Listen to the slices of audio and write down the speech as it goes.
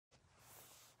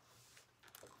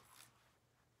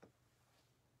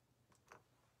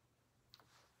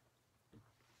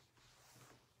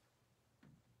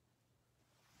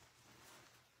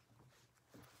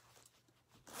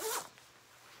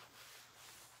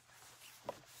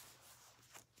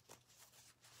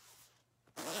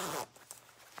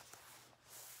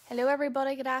Hello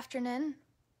everybody, good afternoon.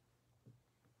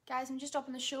 Guys, I'm just up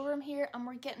in the showroom here and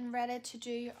we're getting ready to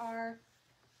do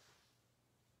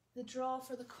the draw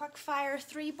for the quickfire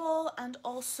 3-ball and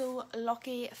also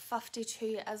lucky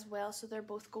 52 as well, so they're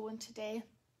both going today.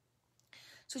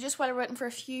 So just while we're waiting for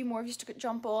a few more of you to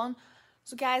jump on.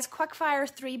 So guys, quickfire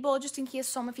 3-ball, just in case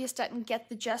some of you didn't get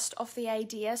the gist of the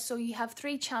idea. So you have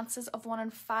 3 chances of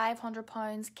winning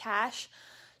 £500 cash.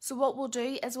 So what we'll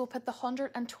do is we'll put the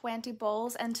 120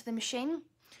 balls into the machine.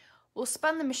 We'll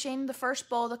spin the machine, the first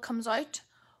ball that comes out,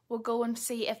 we'll go and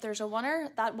see if there's a winner.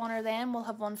 That winner then will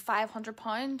have won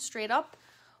 £500 straight up.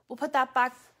 We'll put that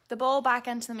back, the ball back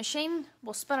into the machine.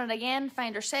 We'll spin it again,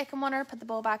 find our second winner, put the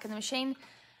ball back in the machine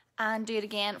and do it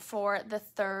again for the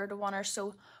third winner.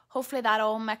 So hopefully that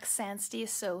all makes sense to you.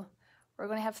 So we're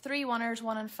going to have 3 winners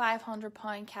winning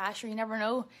 £500 cash, or you never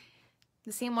know.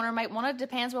 The same winner might win it.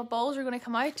 Depends what balls are going to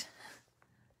come out.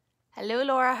 Hello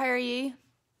Laura, how are you?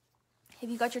 Have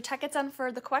you got your tickets in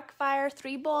for the quickfire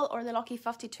 3-ball or the lucky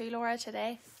 52, Laura,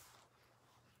 today?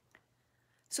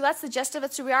 So that's the gist of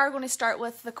it. So we are going to start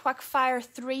with the quickfire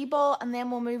 3-ball and then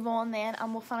we'll move on then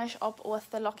and we'll finish up with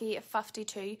the lucky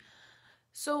 52.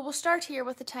 So we'll start here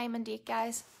with the time and date,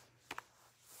 guys.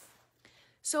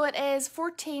 So it is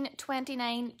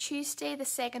 14:29, Tuesday the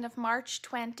 2nd of March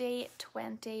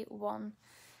 2021.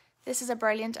 This is a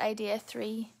brilliant idea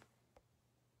 3.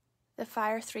 The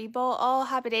fire 3-ball. Oh,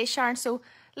 happy days, Sharon. So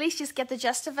at least just get the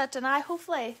gist of it, and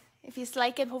hopefully, if you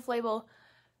like it, hopefully we'll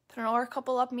put another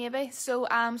couple up maybe. So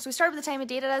so we start with the time of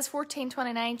date. It is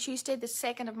 14:29, Tuesday the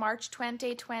 2nd of March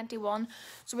 2021.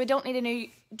 So we don't need to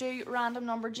do random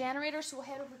number generator, so we'll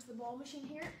head over to the ball machine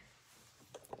here.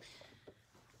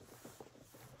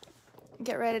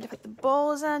 Get ready to put the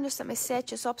balls in. Just let me set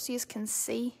this up so you can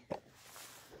see.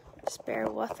 Just bear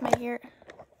with me here.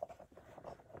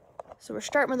 So we're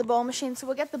starting with the ball machine. So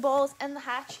we'll get the balls in the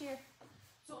hatch here.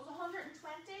 So it's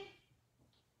 120.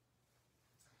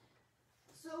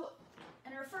 So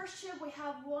in our first tube we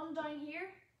have 1 down here.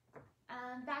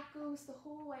 And that goes the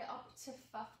whole way up to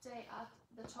 50 at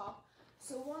the top.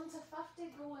 So 1 to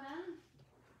 50 going in.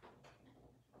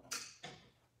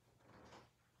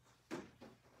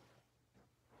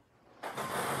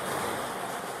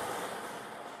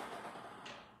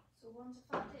 So 1 to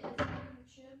 50 is the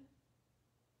tube.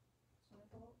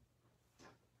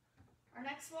 Our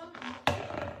next one,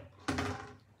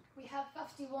 we have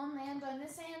 51 then down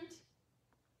this end,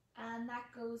 and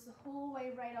that goes the whole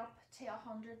way right up to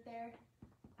 100 there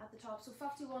at the top. So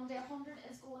 51 to 100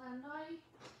 is going in now.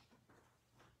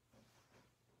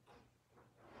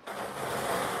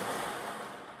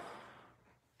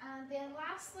 And then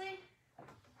lastly,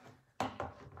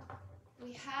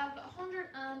 we have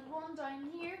 101 down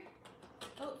here.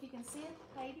 Oh, if you can see it,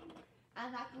 hiding.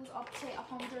 And that goes up to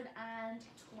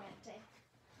 120.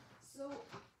 So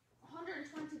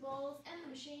 120 balls in the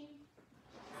machine.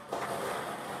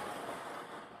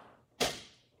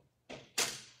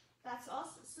 That's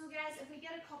us. So guys, if we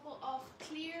get a couple of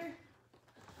clear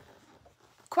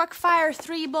quickfire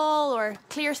 3-ball or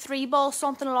clear 3-ball,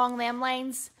 something along them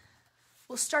lines,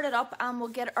 we'll start it up and we'll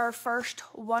get our first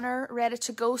winner ready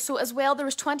to go. So as well, there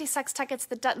was 26 tickets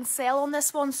that didn't sell on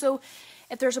this one. So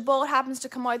if there's a ball that happens to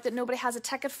come out that nobody has a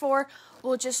ticket for,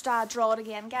 we'll just draw it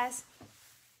again, guys.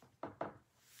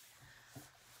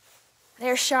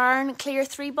 There's Sharon, clear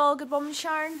 3-ball, good woman,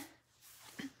 Sharon.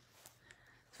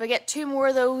 If we get 2 more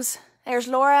of those, there's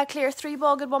Laura, clear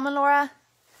 3-ball, good woman, Laura.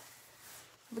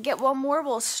 If we get 1 more,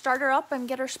 we'll start her up and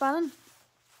get her spinning.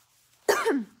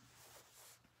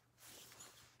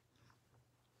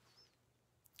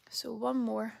 So 1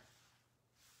 more.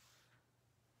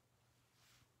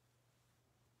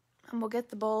 And we'll get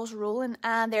the balls rolling.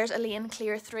 And there's Elaine,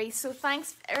 clear 3. So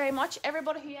thanks very much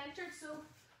everybody who entered. So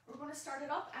we're going to start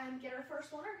it up and get our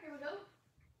first winner. Here we go.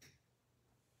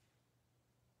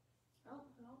 Oh,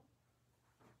 no.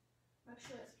 Make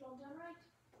sure it's plugged in right.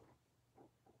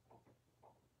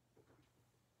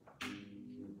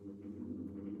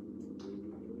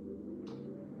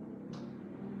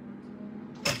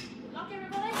 Good luck,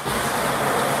 everybody.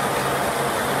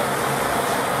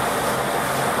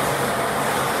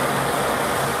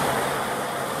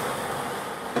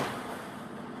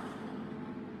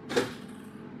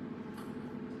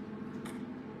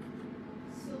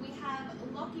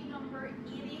 Lucky number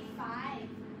 85.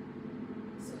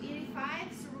 So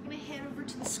 85, so we're going to head over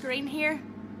to the screen here.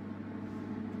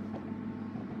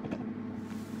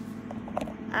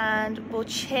 And we'll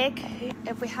check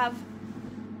if we have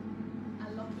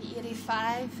a lucky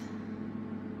 85.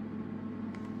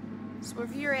 So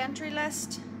review your entry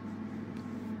list.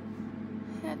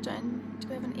 Head down. Do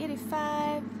we have an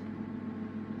 85?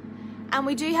 And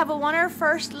we do have a winner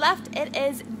first left. It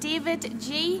is David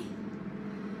G.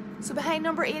 So behind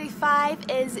number 85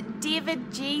 is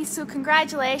David G. So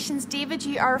congratulations, David.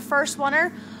 You are first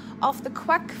winner of the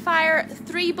Quickfire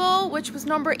 3 ball, which was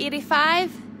number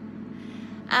 85.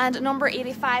 And number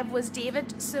 85 was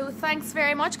David. So thanks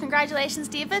very much. Congratulations,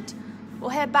 David.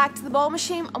 We'll head back to the ball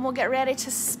machine and we'll get ready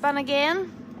to spin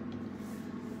again.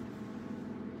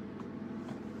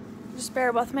 Just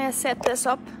bear with me, I set this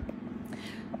up.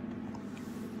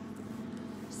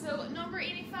 So number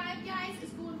 85, guys,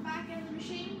 is going back in the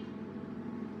machine.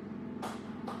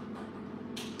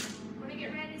 We're going to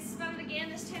get ready to spin it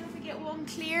again. This time if we get one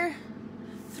clear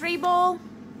 3 ball.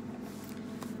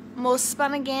 And we'll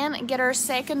spin again and get our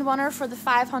second winner for the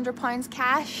 £500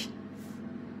 cash.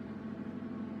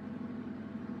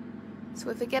 So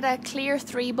if we get a clear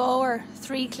 3 ball or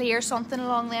 3 clear, something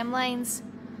along them lines.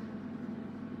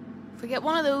 If we get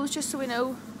one of those, just so we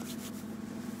know.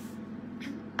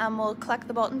 And we'll click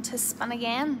the button to spin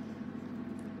again.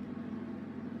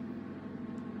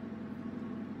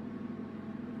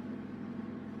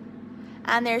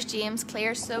 And there's James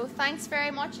clear. So thanks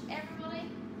very much, everybody.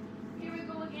 Here we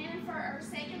go again for our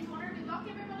second winner. Good luck,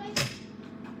 everybody.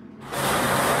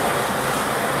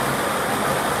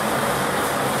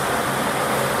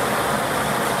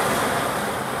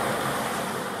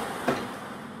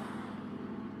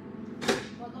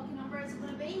 What lucky number is it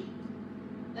going to be?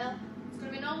 Well, it's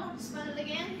going to be normal. Spin it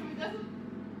again. Here we go.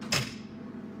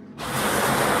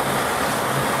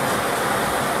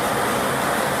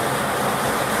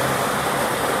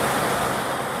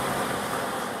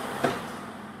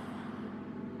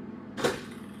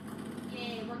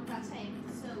 Yeah, worked that time.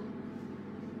 So,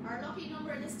 our lucky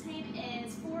number this time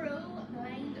is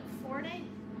 40940.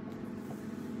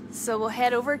 So we'll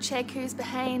head over, check who's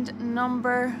behind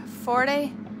number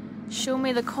 40. Show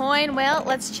me the coin. Well,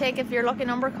 let's check if your lucky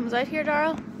number comes out here,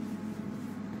 Darryl.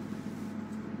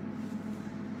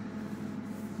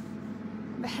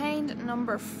 Behind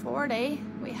number 40,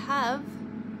 we have...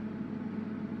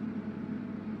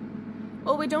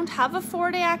 Oh, we don't have a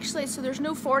 40 actually, so there's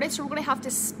no 40, so we're going to have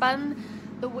to spin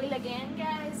the wheel again,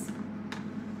 guys.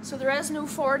 So there is no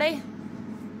 40.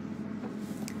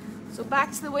 So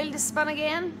back to the wheel to spin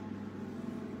again.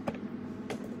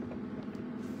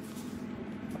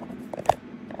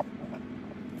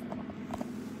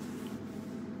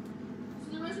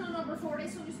 So there is no number 40,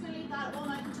 so I'm just going to leave that one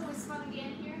out until we spin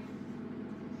again here.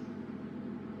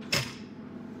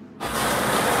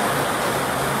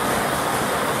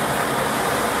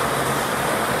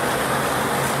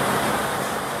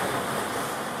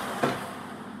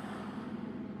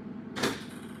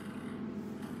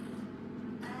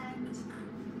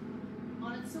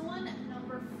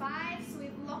 Number 5, so we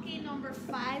have lucky number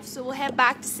 5, so we'll head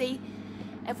back to see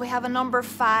if we have a number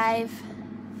 5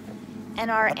 in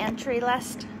our entry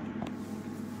list.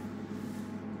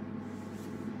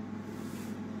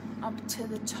 Up to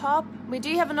the top, we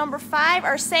do have a number 5.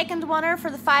 Our second winner for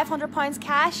the £500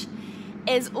 cash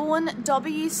is Owen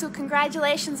W, so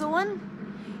congratulations,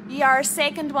 Owen. You are our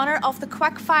second winner of the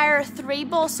Quickfire 3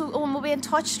 ball, so Owen will be in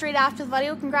touch straight after the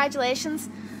video. Congratulations.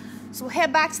 So we'll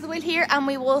head back to the wheel here and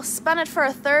we will spin it for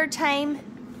a third time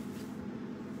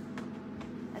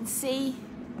and see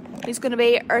who's going to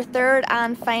be our third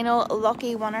and final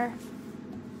lucky winner.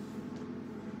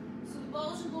 So the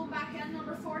balls are going back in,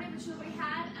 number 40, which nobody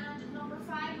had, and number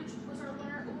 5, which was our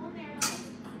winner, Owen, there now.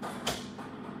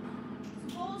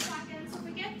 So balls back in, so if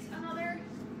we get another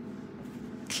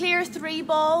clear 3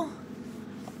 ball,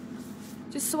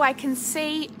 just so I can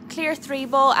see, clear 3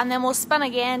 ball, and then we'll spin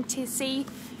again to see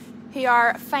who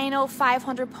our final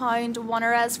 £500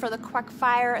 winner is for the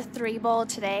Quickfire 3 ball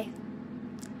today.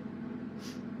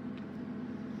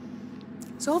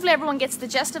 So hopefully everyone gets the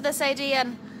gist of this idea,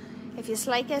 and if you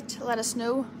like it, let us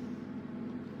know.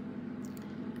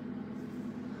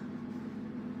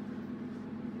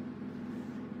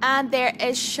 And there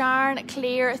is Sharon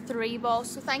clear 3 ball.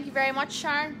 So thank you very much,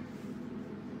 Sharon.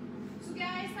 So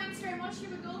guys, thanks very much. Here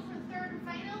we go for the third and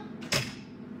final.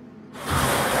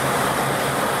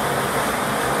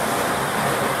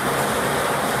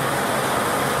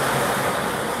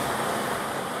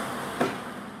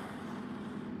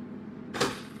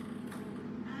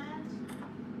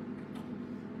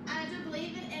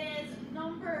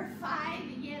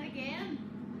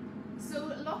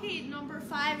 Number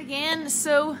 5 again,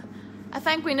 so I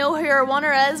think we know who our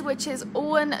winner is, which is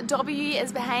Owen W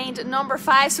is behind number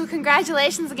 5, so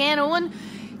congratulations again, Owen.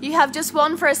 You have just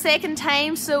won for a second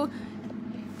time, so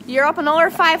you're up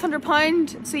another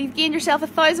 £500, so you've gained yourself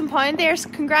 £1,000 there, so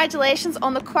congratulations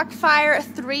on the Quickfire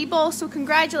 3 ball, so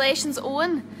congratulations,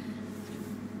 Owen.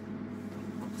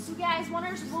 So guys,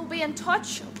 winners will be in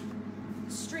touch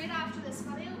straight after this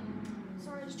video.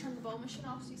 Sorry, I just turned the ball machine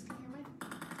off so you can hear me.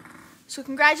 So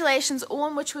congratulations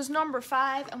Owen, which was number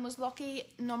 5 and was lucky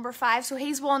number 5. So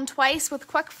he's won twice with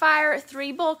quickfire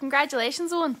 3 ball.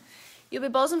 Congratulations Owen. You'll be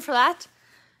buzzing for that.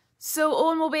 So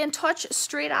Owen will be in touch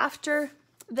straight after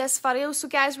this video. So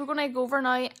guys, we're going to go over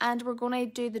now and we're going to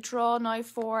do the draw now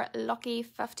for lucky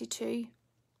 52.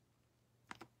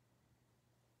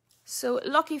 So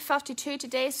lucky 52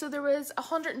 today. So there was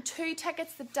 102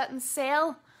 tickets that didn't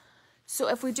sell. So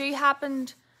if we do happen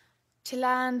to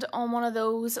land on one of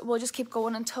those, we'll just keep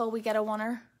going until we get a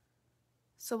winner.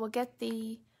 So we'll get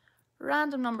the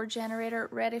random number generator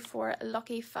ready for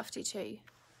lucky 52.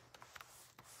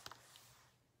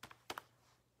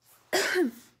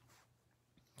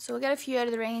 So we'll get a few out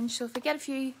of the range. So if we get a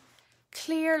few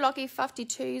clear lucky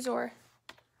 52s or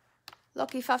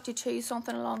lucky 52,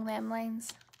 something along them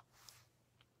lines.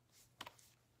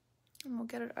 And we'll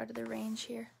get it out of the range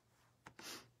here.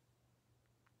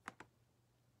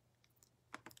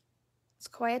 It's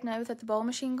quiet now without the ball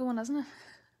machine going, isn't it?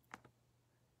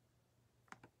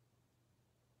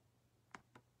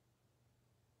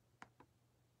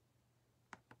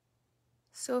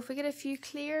 So if we get a few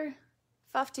clear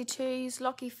 52s,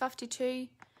 lucky 52, if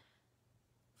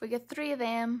we get 3 of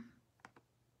them,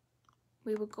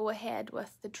 we will go ahead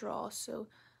with the draw. So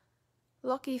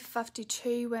lucky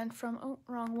 52 went from, oh,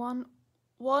 wrong one,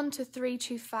 1 to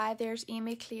 325. There's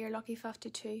Amy, clear, lucky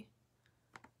 52.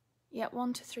 Yeah,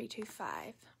 1 to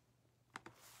 325.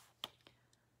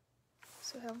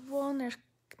 So we have 1, there's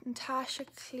Natasha,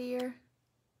 clear,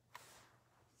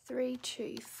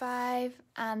 325,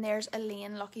 and there's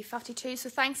Elaine, lucky 52. So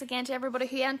thanks again to everybody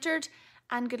who entered,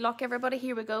 and good luck everybody.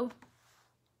 Here we go.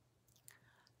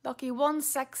 Lucky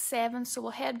 167, so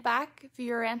we'll head back via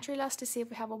your entry list to see if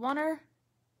we have a winner.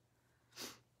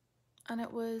 And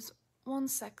it was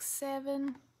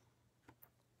 167.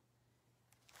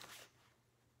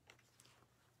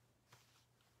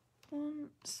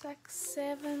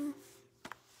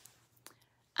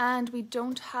 And we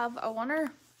don't have a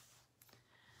winner.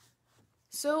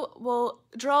 So we'll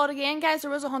draw it again, guys.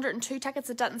 There was 102 tickets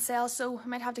that didn't sell, so we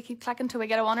might have to keep clicking until we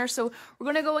get a winner. So we're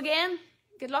going to go again.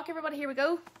 Good luck everybody, here we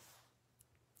go.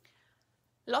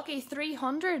 Lucky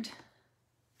 300.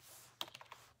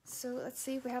 So let's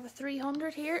see if we have a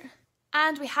 300 here.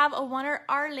 And we have a winner,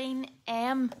 Arlene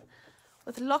M,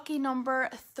 with lucky number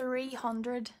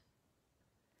 300.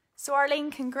 So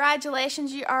Arlene,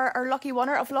 congratulations, you are our lucky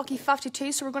winner of lucky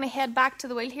 52. So we're going to head back to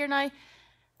the wheel here now.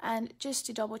 And just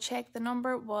to double check, the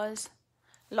number was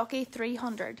lucky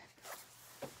 300.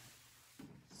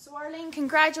 So Arlene,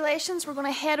 congratulations. We're going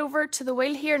to head over to the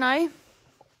wheel here now.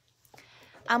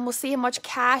 And we'll see how much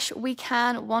cash we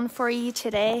can win for you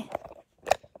today.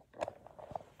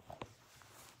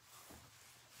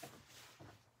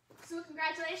 So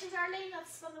congratulations Arlene,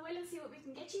 let's spin the wheel and see what we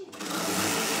can get you.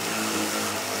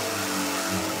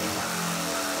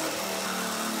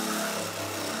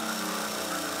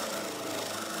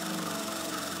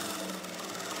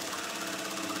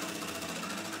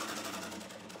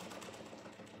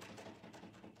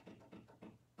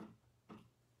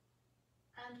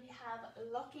 And we have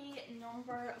lucky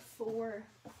number 4.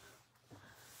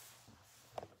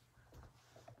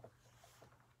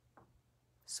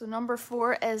 So number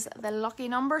 4 is the lucky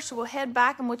number. So we'll head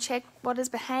back and we'll check what is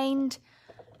behind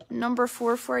number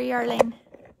 4 for you, Arlene.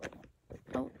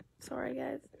 Oh, sorry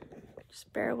guys.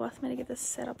 Just bear with me to get this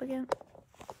set up again.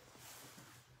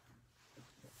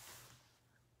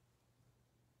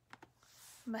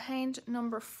 Behind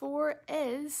number 4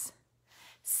 is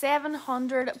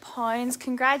 £700.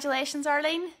 Congratulations,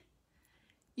 Arlene.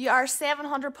 You are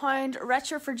 £700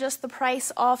 richer for just the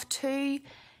price of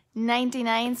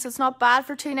 $2.99. So it's not bad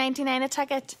for $2.99 a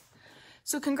ticket.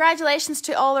 So congratulations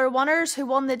to all our winners who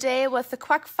won the day with the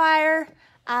quickfire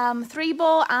 3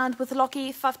 ball and with the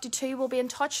lucky 52. We'll be in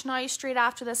touch now straight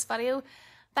after this video.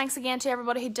 Thanks again to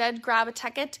everybody who did grab a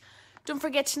ticket. Don't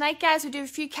forget tonight, guys, we do a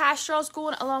few cash draws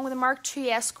going along with the Mark II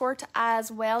Escort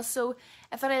as well. So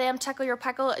if any of them tickle your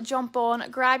pickle, jump on,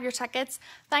 grab your tickets.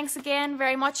 Thanks again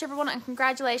very much, everyone, and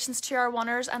congratulations to our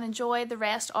winners, and enjoy the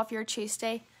rest of your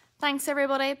Tuesday. Thanks,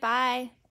 everybody. Bye.